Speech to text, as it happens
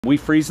We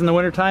freeze in the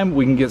wintertime.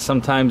 We can get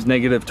sometimes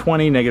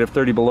 -20,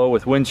 -30 below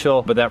with wind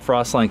chill, but that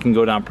frost line can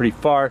go down pretty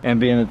far. And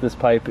being that this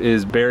pipe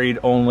is buried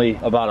only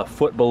about a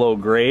foot below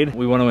grade,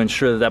 we want to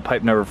ensure that that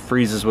pipe never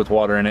freezes with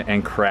water in it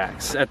and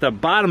cracks. At the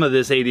bottom of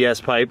this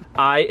ADS pipe,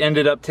 I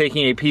ended up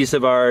taking a piece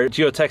of our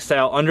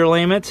geotextile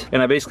underlayment,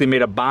 and I basically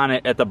made a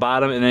bonnet at the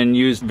bottom and then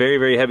used very,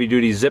 very heavy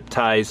duty zip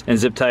ties and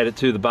zip tied it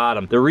to the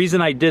bottom. The reason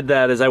I did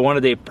that is I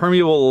wanted a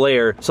permeable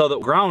layer so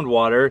that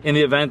groundwater, in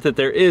the event that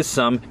there is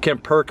some, can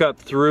perk up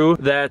through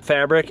that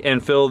fabric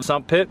and fill the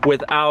sump pit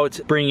without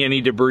bringing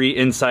any debris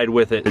inside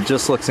with it. It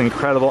just looks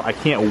incredible. I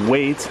can't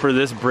wait for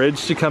this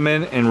bridge to come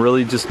in and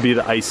really just be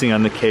the icing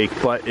on the cake,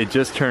 but it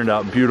just turned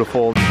out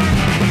beautiful.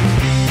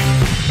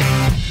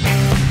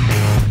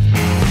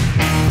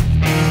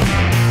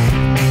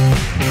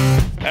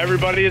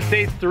 Everybody, it's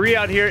day 3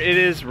 out here. It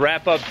is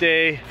wrap-up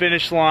day,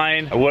 finish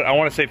line. I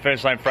want to say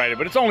finish line Friday,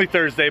 but it's only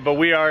Thursday, but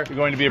we are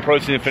going to be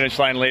approaching the finish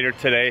line later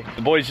today.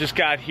 The boys just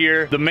got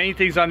here. The main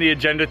things on the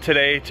agenda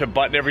today to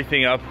button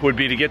everything up would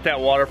be to get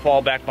that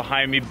waterfall back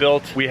behind me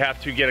built. We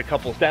have to get a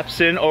couple steps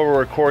in over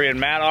where Corey and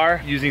Matt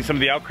are, using some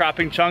of the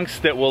outcropping chunks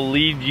that will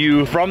lead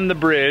you from the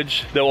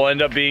bridge that will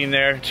end up being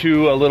there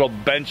to a little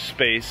bench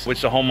space,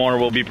 which the homeowner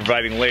will be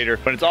providing later.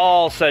 But it's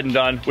all said and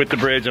done with the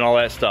bridge and all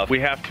that stuff. We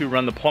have to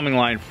run the plumbing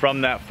line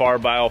from that far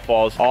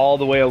biofalls all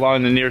the way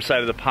along the near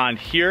side of the pond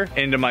here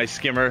into my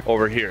skimmer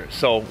over here.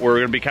 So we're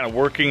going to be kind of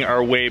working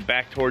our way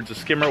back towards the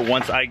skimmer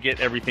once I get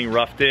everything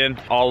roughed in,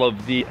 all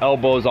of the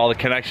elbows, all the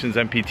connections,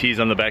 MPTs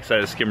on the backside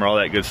of the skimmer, all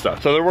that good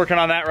stuff. So they're working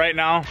on that right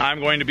now. I'm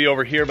going to be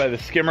over here by the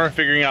skimmer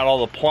figuring out all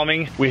the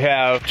plumbing. We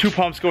have 2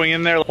 pumps going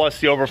in there plus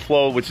the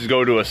overflow, which is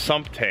go to a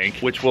sump tank,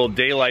 which will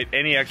daylight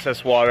any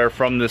excess water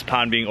from this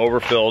pond being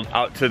overfilled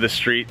out to the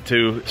street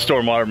to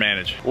stormwater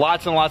manage.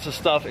 Lots and lots of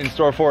stuff in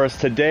store for us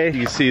today. You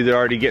can see they're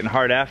already getting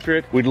hard after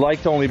it. We'd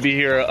like to only be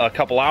here a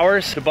couple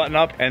hours to button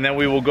up, and then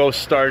we will go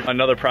start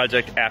another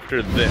project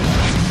after this.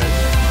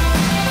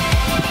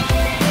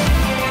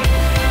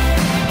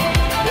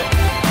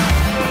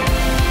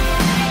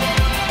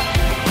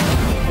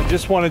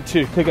 Just wanted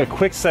to take a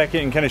quick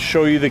second and kind of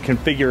show you the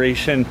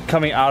configuration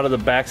coming out of the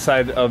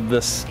backside of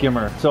the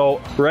skimmer. So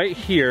right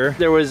here,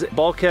 there was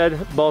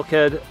bulkhead,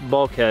 bulkhead,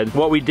 bulkhead.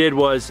 What we did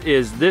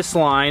is this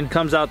line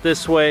comes out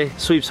this way,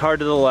 sweeps hard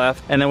to the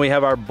left, and then we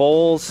have our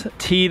bowls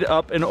teed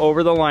up and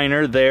over the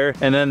liner there,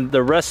 and then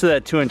the rest of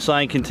that 2-inch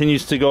line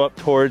continues to go up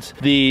towards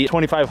the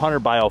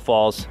 2500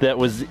 biofalls that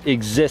was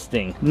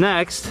existing.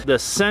 Next, the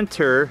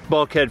center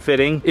bulkhead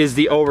fitting is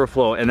the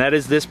overflow, and that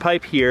is this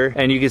pipe here,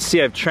 and you can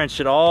see I've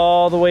trenched it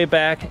all the way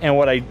back, and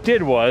what I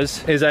did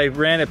is I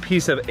ran a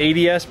piece of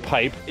ADS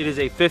pipe. It is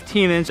a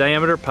 15-inch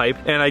diameter pipe,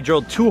 and I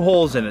drilled 2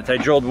 holes in it. I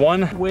drilled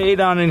one way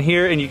down in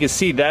here, and you can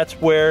see that's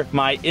where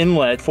my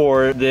inlet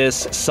for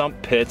this sump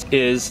pit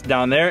is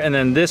down there, and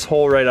then this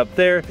hole right up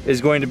there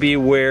is going to be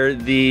where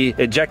the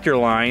ejector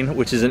line,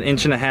 which is an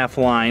 1.5-inch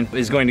line,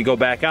 is going to go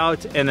back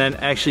out and then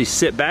actually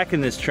sit back in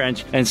this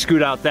trench and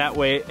scoot out that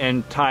way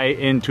and tie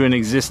into an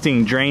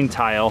existing drain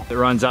tile that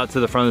runs out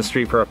to the front of the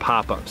street for a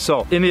pop-up.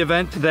 So in the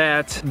event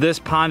that this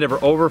pond ever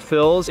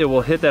overfills, it will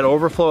hit that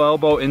overflow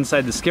elbow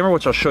inside the skimmer,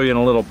 which I'll show you in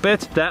a little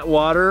bit. That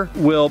water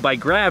will, by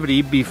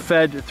gravity, be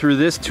fed through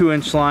this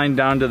 2-inch line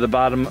down to the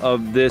bottom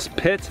of this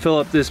pit, fill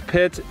up this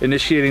pit,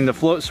 initiating the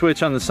float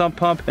switch on the sump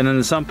pump, and then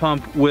the sump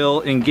pump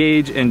will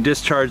engage and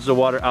discharge the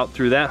water out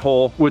through that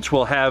hole, which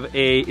will have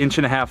a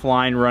 1.5-inch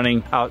line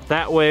running out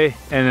that way,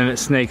 and then it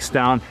snakes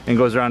down and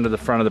goes around to the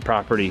front of the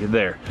property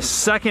there. The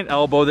second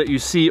elbow that you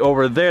see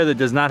over there that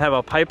does not have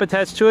a pipe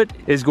attached to it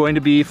is going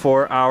to be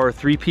for our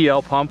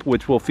 3PL pump,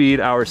 which will feed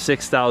our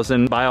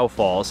 6,000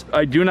 biofalls.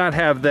 I do not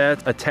have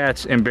that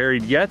attached and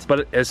buried yet,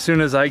 but as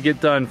soon as I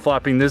get done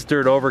flopping this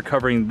dirt over,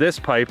 covering this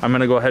pipe, I'm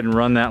gonna go ahead and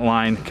run that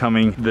line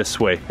coming this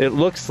way. It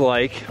looks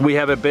like we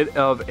have a bit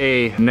of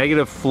a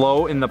negative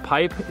flow in the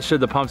pipe should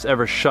the pumps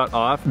ever shut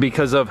off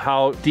because of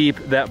how deep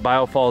that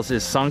biofalls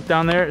is sunk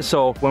down there.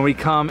 So when we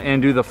come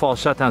and do the fall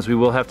shutdowns, we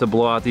will have to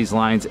blow out these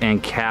lines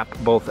and cap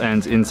both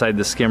ends inside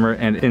the skimmer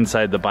and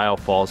inside the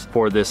biofalls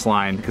for this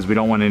line, because we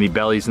don't want any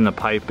bellies in the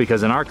pipe,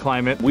 because in our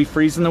climate, we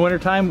freeze in the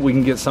wintertime. We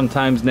can get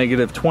sometimes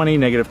 -20,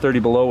 -30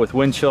 below with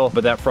wind chill,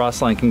 but that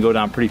frost line can go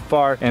down pretty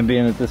far. And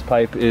being that this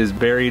pipe is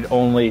buried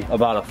only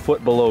about a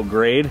foot below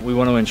grade, we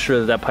want to ensure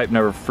that that pipe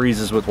never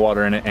freezes with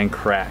water in it and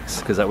cracks,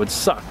 because that would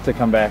suck to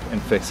come back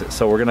and fix it.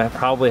 So we're gonna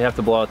probably have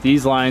to blow out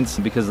these lines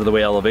because of the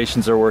way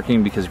elevations are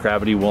working, because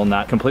gravity will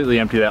not completely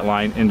empty that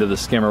line into the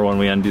skimmer when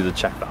we undo the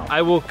check valve.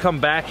 I will come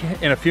back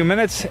in a few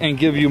minutes and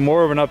give you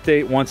more of an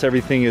update once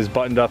everything is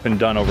buttoned up and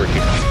done over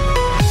here.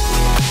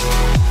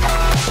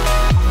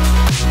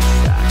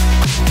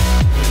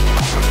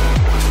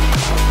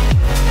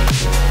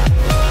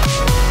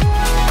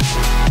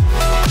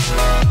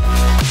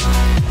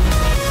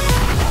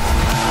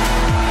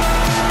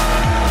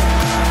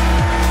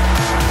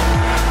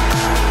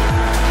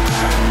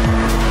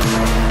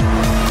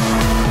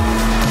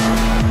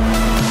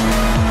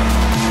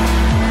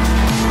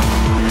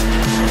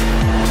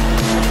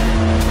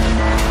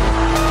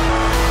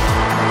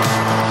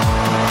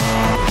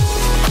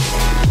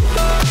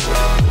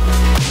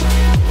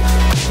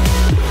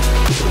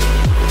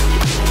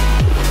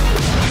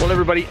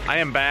 everybody, I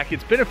am back.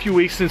 It's been a few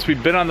weeks since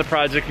we've been on the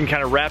project and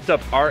kind of wrapped up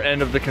our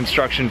end of the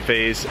construction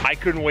phase. I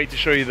couldn't wait to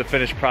show you the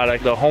finished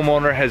product. The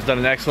homeowner has done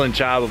an excellent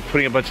job of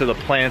putting a bunch of the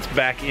plants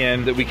back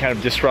in that we kind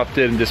of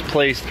disrupted and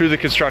displaced through the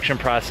construction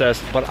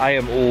process, but I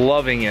am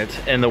loving it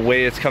and the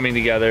way it's coming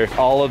together.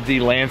 All of the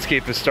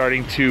landscape is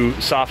starting to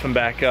soften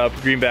back up,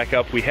 green back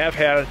up. We have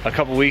had a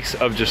couple weeks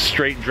of just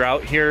straight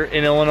drought here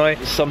in Illinois.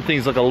 Some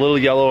things look a little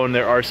yellow and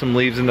there are some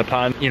leaves in the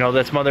pond. You know,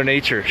 that's Mother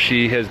Nature.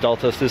 She has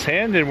dealt us this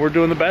hand and we're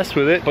doing the best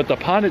with it, but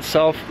the pond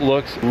itself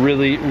looks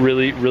really,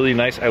 really, really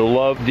nice. I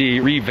love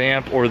the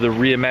revamp or the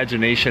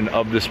reimagination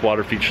of this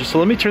water feature. So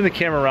let me turn the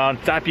camera around,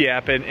 stop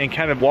yapping, and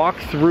kind of walk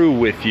through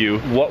with you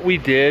what we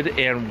did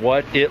and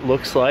what it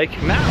looks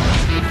like now.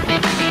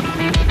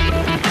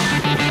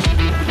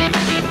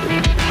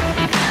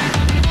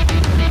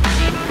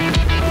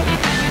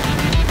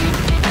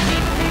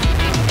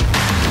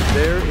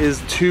 Is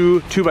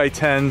two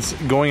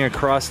 2x10s going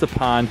across the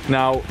pond.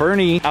 Now,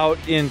 Bernie out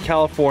in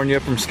California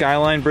from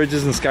Skyline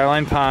Bridges and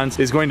Skyline Ponds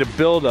is going to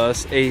build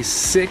us a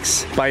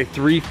 6 by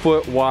 3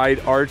 foot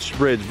wide arched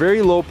bridge.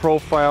 Very low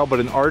profile,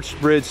 but an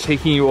arched bridge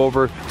taking you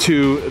over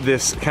to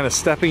this kind of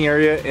stepping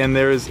area, and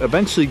there's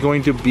eventually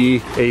going to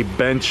be a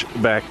bench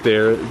back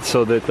there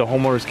so that the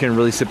homeowners can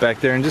really sit back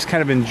there and just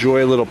kind of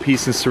enjoy a little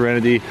peace and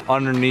serenity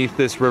underneath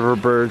this river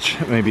birch.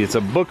 Maybe it's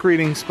a book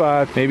reading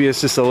spot, maybe it's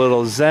just a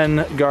little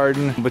Zen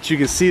garden, but you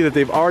can see that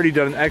they've already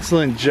done an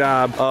excellent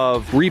job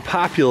of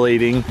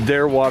repopulating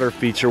their water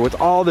feature with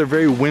all their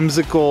very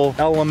whimsical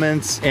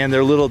elements and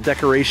their little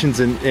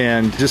decorations,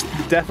 and just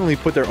definitely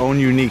put their own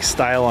unique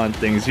style on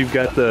things. You've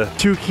got the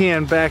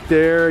toucan back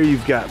there,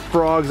 you've got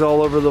frogs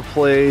all over the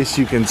place.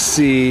 You can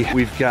see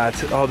we've got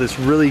this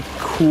really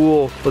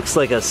cool, looks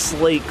like a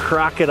slate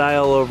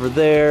crocodile over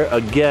there.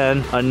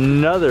 Again,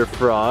 another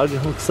frog.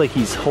 Looks like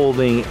he's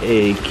holding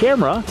a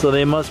camera, so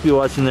they must be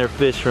watching their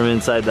fish from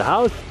inside the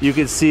house. You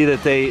can see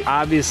that they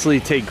obviously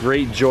take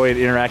great joy in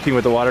interacting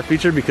with the water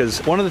feature, because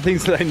one of the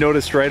things that I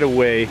noticed right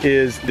away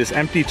is this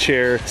empty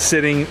chair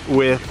sitting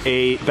with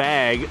a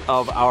bag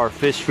of our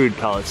fish food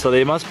pellets. So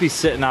they must be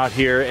sitting out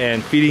here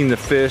and feeding the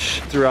fish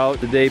throughout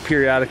the day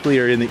periodically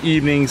or in the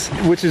evenings,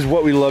 which is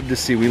what we love to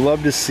see. We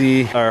love to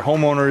see our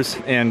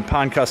homeowners and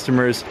pond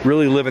customers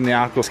really living the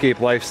Aquascape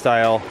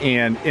lifestyle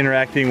and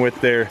interacting with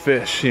their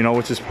fish, you know,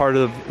 which is part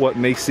of what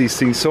makes these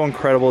things so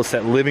incredible. It's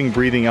that living,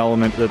 breathing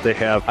element that they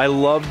have. I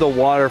love the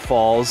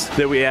waterfalls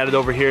that we added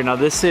over here. Now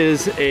this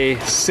is a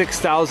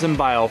 6,000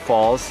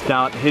 biofalls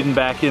down hidden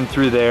back in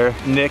through there.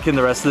 Nick and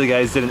the rest of the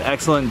guys did an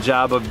excellent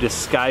job of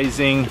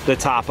disguising the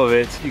top of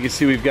it. You can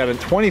see we've got a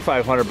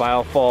 2,500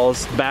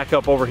 biofalls back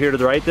up over here to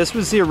the right. This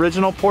was the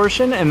original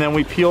portion, and then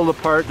we peeled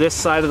apart this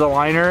side of the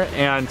liner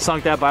and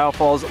sunk that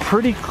biofalls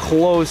pretty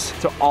close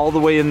to all the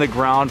way in the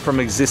ground from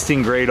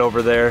existing grade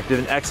over there. Did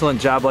an excellent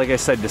job, like I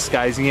said,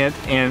 disguising it,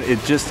 and it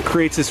just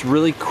creates this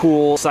really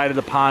cool side of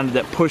the pond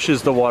that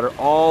pushes the water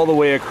all the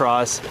way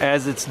across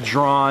as it's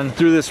drawn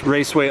through this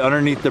raceway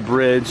underneath the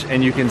bridge.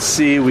 And you can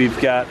see we've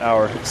got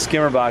our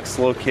skimmer box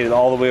located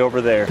all the way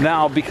over there.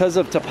 Now, because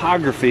of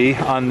topography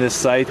on this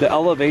site, the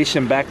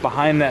elevation back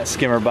behind that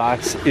skimmer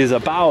box is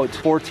about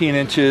 14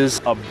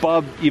 inches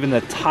above even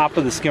the top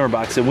of the skimmer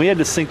box, and we had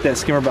to sink that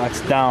skimmer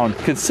box down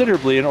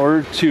considerably in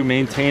order to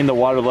maintain the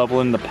water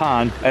level in the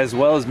pond as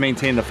well as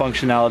maintain the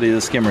functionality of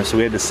the skimmer. So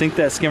we had to sink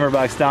that skimmer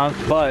box down,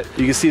 but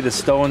you can see the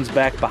stones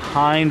back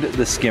behind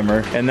the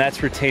skimmer, and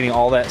that's retaining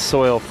all that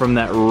soil from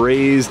that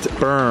raised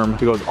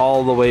berm. It goes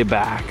all the way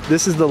back.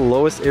 This is the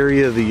lowest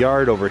area of the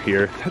yard over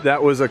here.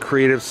 That was a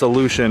creative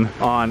solution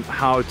on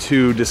how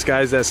to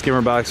disguise that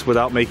skimmer box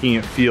without making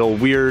it feel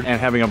weird and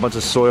having a bunch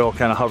of soil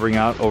kind of hovering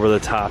out over the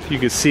top. You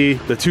can see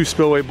the two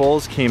spillway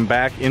bowls came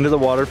back into the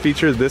water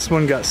feature. This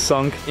one got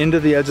sunk into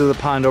the edge of the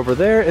pond over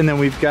there, and then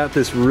we've got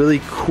this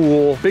really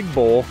cool big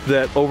bowl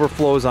that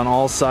overflows on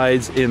all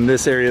sides in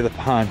this area of the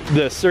pond.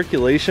 The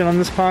circulation on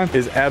this pond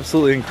is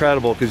absolutely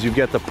incredible because you've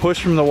got the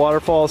push from the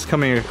waterfalls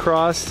coming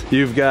across.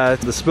 You've got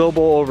the spill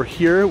bowl over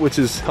here, which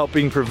is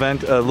helping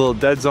prevent a little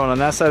dead zone on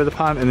that side of the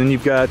pond, and then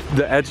you've got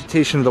the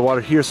agitation of the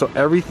water here, so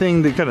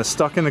everything that kind of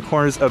stuck in the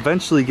corners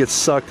eventually gets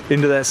sucked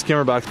into that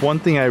skimmer box. One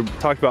thing I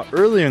talked about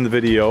earlier in the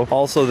video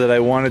also that I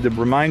wanted to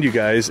remind you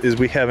guys is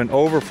we have an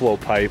overflow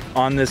pipe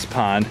on this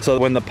pond, so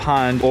when the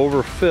pond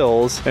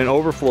overfills, an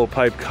overflow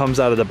pipe comes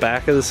out of the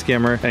back of the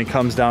skimmer and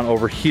comes down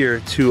over here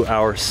to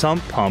our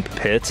sump pump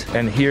pit,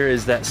 and here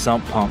is that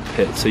sump pump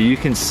pit. So you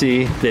can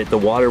see that the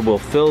water will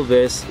fill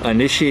this,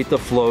 initiate the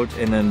float,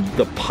 and then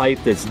the pipe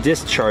that's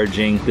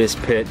discharging this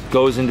pit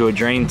goes into a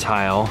drain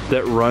tile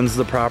that runs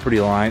the property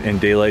line and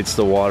daylights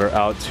the water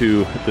out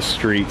to the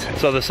street.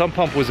 So the sump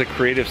pump was a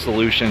creative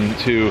solution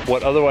to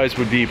what otherwise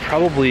would be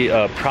probably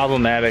a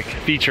problematic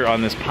feature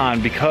on this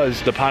pond,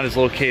 because the pond is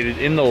located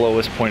in the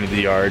lowest point of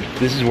the yard.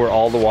 This is where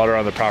all the water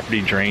on the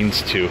property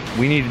drains to.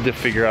 We needed to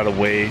figure out a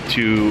way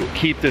to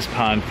keep this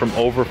pond from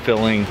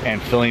overfilling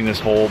and filling this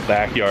whole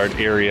backyard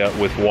area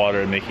with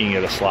water and making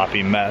it a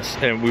sloppy mess.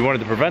 And we wanted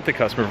to prevent the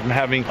customer from having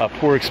having a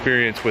poor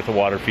experience with a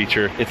water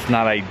feature. It's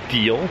not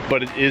ideal,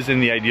 but it is in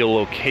the ideal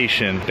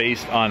location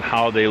based on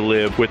how they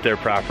live with their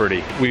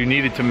property. We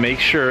needed to make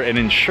sure and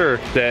ensure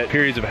that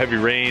periods of heavy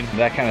rain,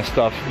 that kind of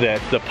stuff,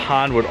 that the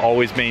pond would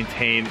always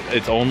maintain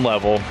its own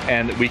level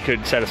and we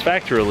could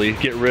satisfactorily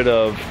get rid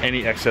of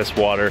any excess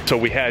water. So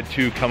we had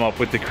to come up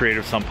with the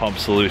creative sump pump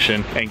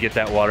solution and get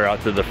that water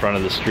out to the front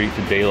of the street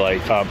to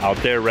daylight out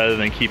there rather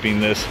than keeping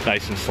this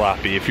nice and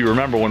sloppy. If you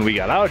remember when we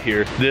got out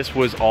here, this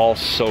was all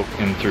soaked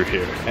in through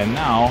here. And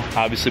now,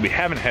 obviously we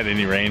haven't had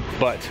any rain,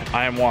 but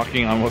I am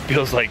walking on what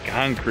feels like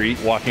concrete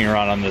walking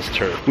around on this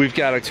turf. We've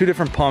got two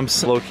different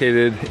pumps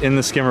located in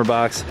the skimmer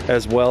box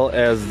as well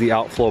as the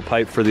outflow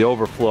pipe for the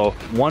overflow.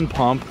 One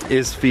pump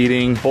is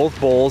feeding both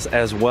bowls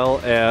as well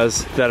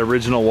as that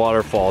original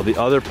waterfall. The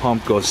other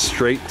pump goes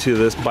straight to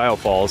this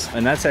biofalls,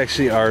 and that's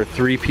actually our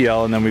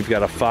 3PL, and then we've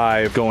got a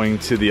 5 going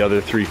to the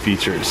other 3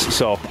 features.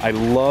 So I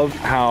love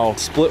how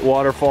split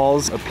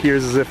waterfalls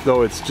appears as if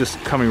though it's just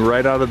coming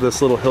right out of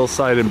this little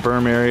hillside and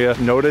berm area.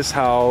 Notice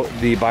how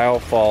the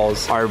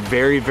biofalls are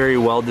very, very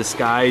well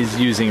disguised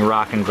using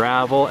rock and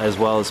gravel as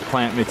well as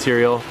plant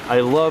material.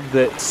 I love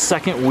that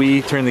second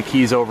we turn the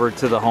keys over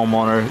to the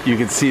homeowner, you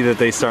can see that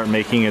they start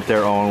making it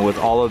their own with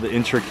all of the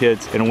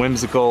intricate and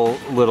whimsical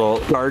little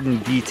garden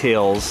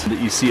details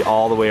that you see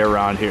all the way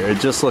around here. It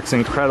just looks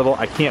incredible.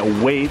 I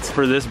can't wait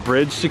for this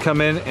bridge to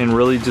come in and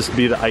really just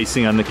be the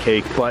icing on the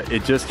cake, but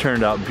it just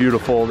turned out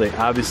beautiful. They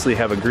obviously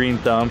have a green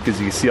thumb because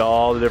you can see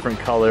all the different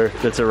color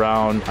that's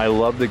around. I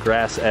love the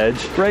grass edge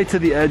right to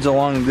the edge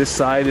along this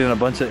side in a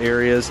bunch of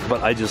areas,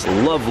 but I just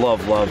love,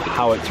 love, love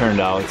how it turned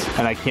out,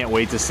 and I can't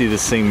wait to see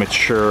this thing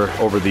mature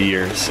over the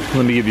years.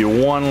 Let me give you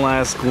one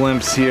last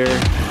glimpse here.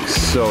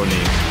 So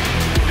neat.